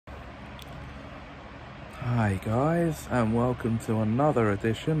Hi guys, and welcome to another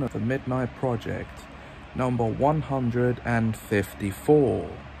edition of the Midnight Project, number 154.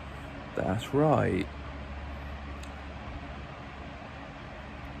 That's right.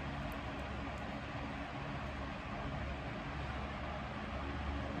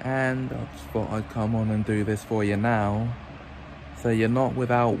 And I just thought I'd come on and do this for you now, so you're not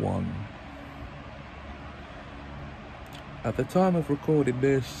without one. At the time of recording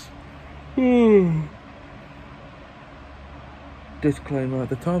this, disclaimer, at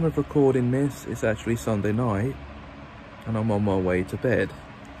the time of recording this, it's actually Sunday night, and I'm on my way to bed.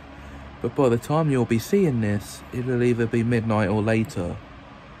 But by the time you'll be seeing this, it'll either be midnight or later.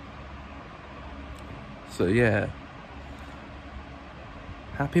 So yeah.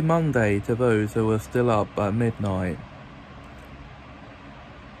 Happy Monday to those who are still up at midnight.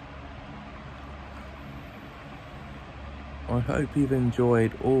 I hope you've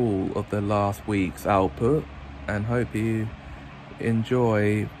enjoyed all of the last week's output, and hope you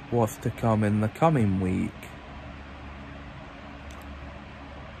enjoy what's to come in the coming week.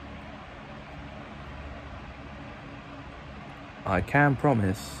 I can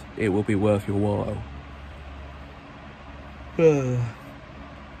promise it will be worth your while.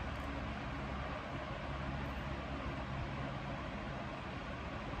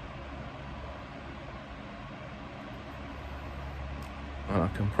 And I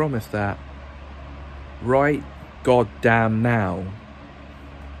can promise that right goddamn now.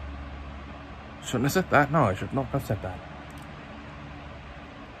 Shouldn't have said that. No, I should not have said that.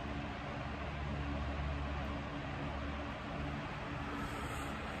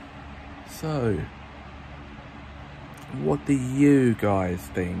 So, what do you guys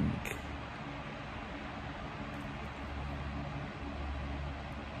think?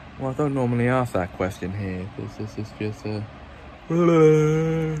 Well, I don't normally ask that question here, because this is just a...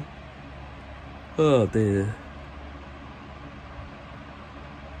 Oh dear.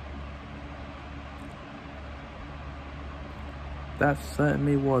 That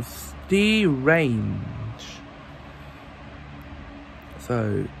certainly was deranged.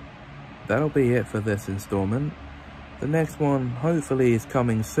 So, that'll be it for this installment. The next one hopefully is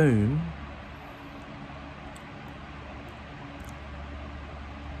coming soon.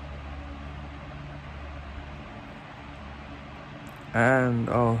 And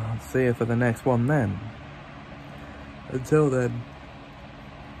I'll see you for the next one then. Until then,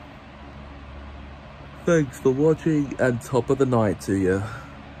 thanks for watching and top of the night to you.